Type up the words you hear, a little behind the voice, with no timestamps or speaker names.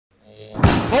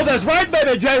Oh, that's right,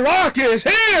 baby. J-Rocc is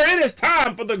here. It is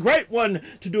time for the great one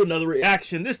to do another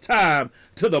reaction. This time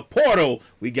to the portal.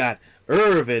 We got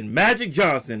Irvin Magic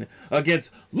Johnson against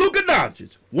Luka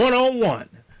Doncic one-on-one.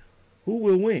 Who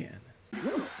will win?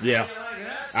 Yeah,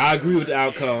 I agree with the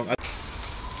outcome.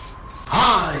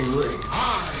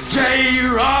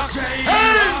 J-Rocc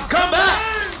has come back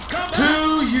to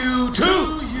you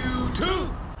too.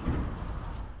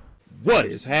 What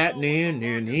is happening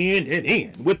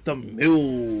in with the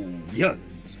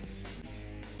millions?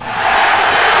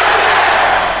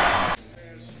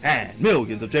 And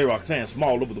millions of J-Rocc fans from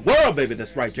all over the world, baby.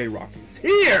 That's right, J-Rocc is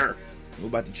here. We're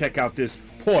about to check out this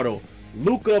portal.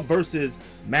 Luka versus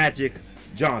Magic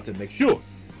Johnson. Make sure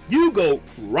you go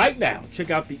right now.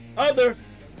 Check out the other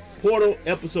portal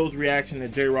episodes reaction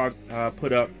that J-Rocc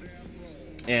put up.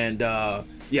 And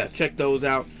yeah, check those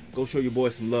out. Go show your boy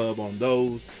some love on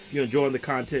those. If you're enjoying the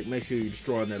content, make sure you're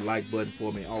destroying that like button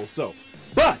for me also.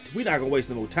 But we're not going to waste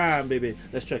no more time, baby.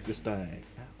 Let's check this thing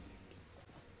out.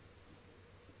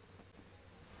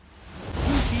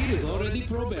 Who here is already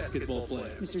pro basketball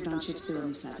player? Mr. Doncic's the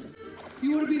only 7.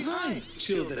 You are behind,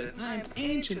 children. I'm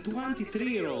ancient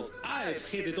 23-year-old. I've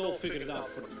had it all figured out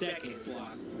for a decade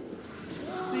plus.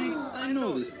 See, I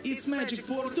know this. It's Magic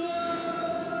Portal.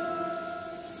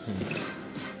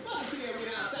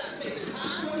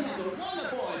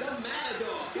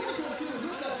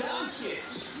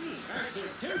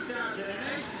 Versus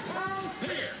 2008 World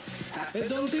Peers. I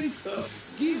don't think so.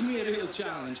 Give me a real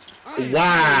challenge.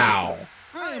 Wow.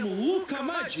 I am Luka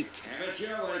Magic. Have it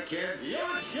your way, kid.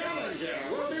 Your challenger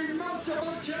will be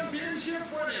multiple championship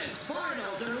winning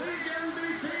finals and league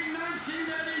MVP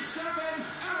 1987,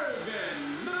 Irvin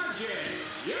Magic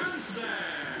Johnson.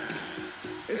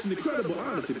 It's an incredible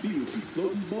honor to be with you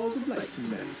floating balls of light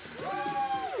tonight.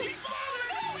 He's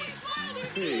smiling! Oh, he's smiling!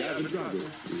 Hey, Ivan Drago,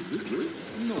 is this real?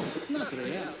 No, not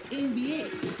real. NBA.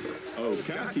 Oh,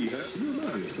 cocky, huh? You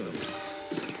remind me of something.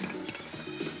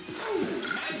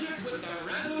 Magic with the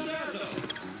razzle dazzle.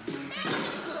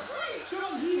 So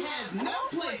he has no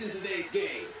place in today's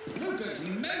game. Luka's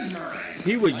mesmerized.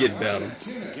 He would get better.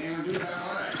 Tina can't do that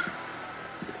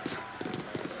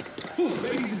right.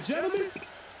 Ladies and gentlemen,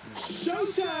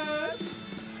 showtime!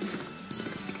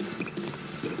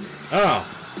 Oh.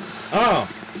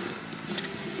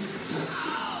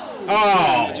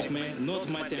 Magic man, not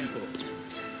my tempo.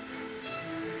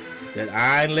 That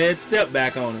iron lead step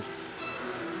back on him.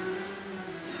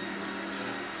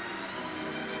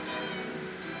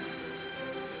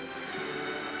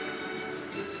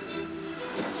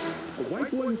 A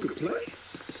white boy who could play?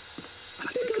 I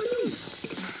think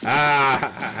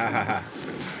I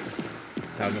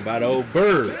do. Talking about old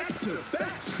Bird. Back to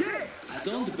back, yeah! I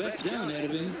don't back down,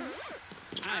 Edwin.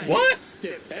 I What? hate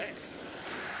step backs.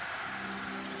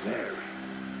 Larry,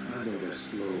 I know that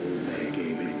slow old man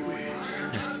game anyway. I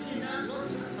have not seen that look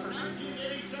since the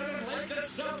 1987 Lakers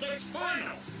Celtics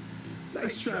finals.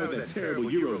 Nice try with that terrible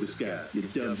Euro disguise, you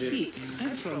dumb head. Peak.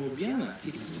 I'm from Ljubljana.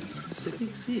 It's a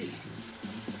big city.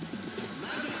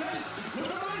 Magic Fence, look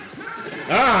at lights, Magic.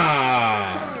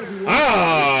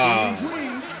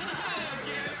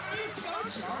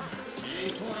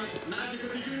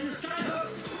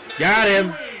 Got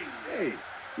him. Hey,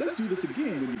 let's do this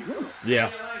again when you grow. Yeah,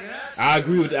 I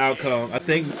agree with the outcome. I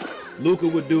think Luka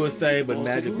would do his thing, but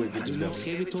Magic would I get do the not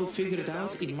W. have it all figured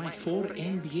out in my 4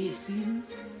 NBA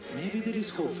seasons. Maybe there is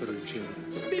hope for you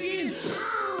children. Begin!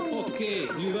 Okay,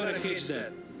 you gotta catch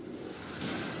that.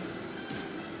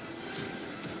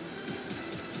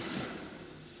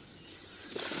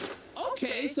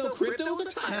 Okay, so crypto's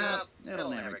the top. It'll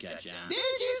never catch on.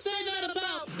 Didn't you say that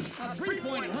about A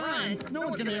three-point line? No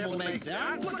one's gonna be able to make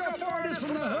that. Look how far it is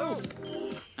from the hoop.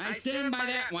 I stand by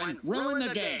that one. Ruin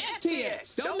the game.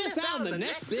 FTX. Don't miss out on the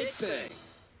next big thing.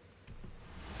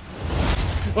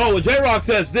 Oh, well, J-Rocc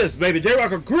says this, baby.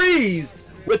 J-Rocc agrees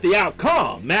with the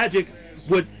outcome. Magic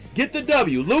would get the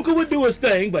W. Luka would do his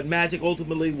thing, but Magic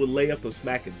ultimately would lay up the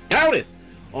smack and down it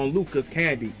on Luka's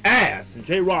candy ass. And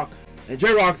J-Rocc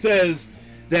says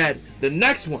that the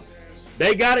next one,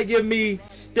 they got to give me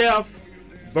Steph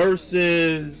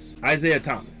versus Isaiah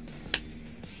Thomas.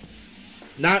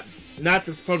 Not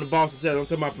this from the Boston Celtics. I'm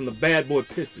talking about from the bad boy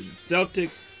Pistons.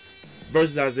 Celtics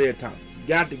versus Isaiah Thomas. You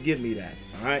got to give me that,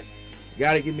 all right? You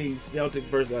got to give me Celtics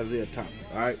versus Isaiah Thomas,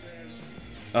 all right?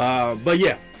 But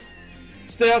yeah,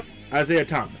 Steph, Isaiah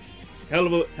Thomas.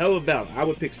 Hell of a battle. I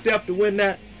would pick Steph to win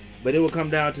that, but it will come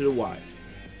down to the wire.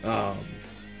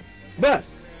 But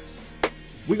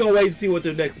we're going to wait and see what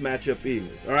the next matchup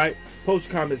is, all right? Post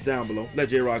your comments down below. Let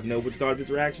J-Rocc know what you thought of his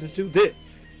reactions to this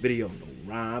Video no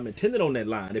rhyme intended on that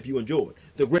line. If you enjoyed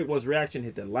the Great One's reaction,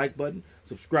 hit that like button,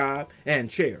 subscribe,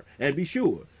 and share. And be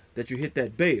sure that you hit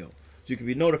that bell so you can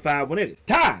be notified when it is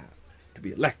time to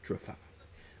be electrified.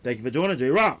 Thank you for joining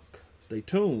J-Rocc. Stay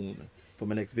tuned for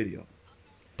my next video.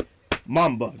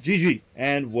 Mamba, GG,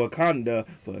 and Wakanda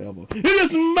forever. It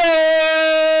is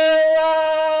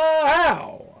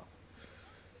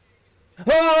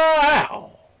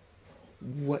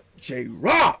what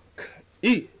J-Rocc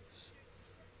is.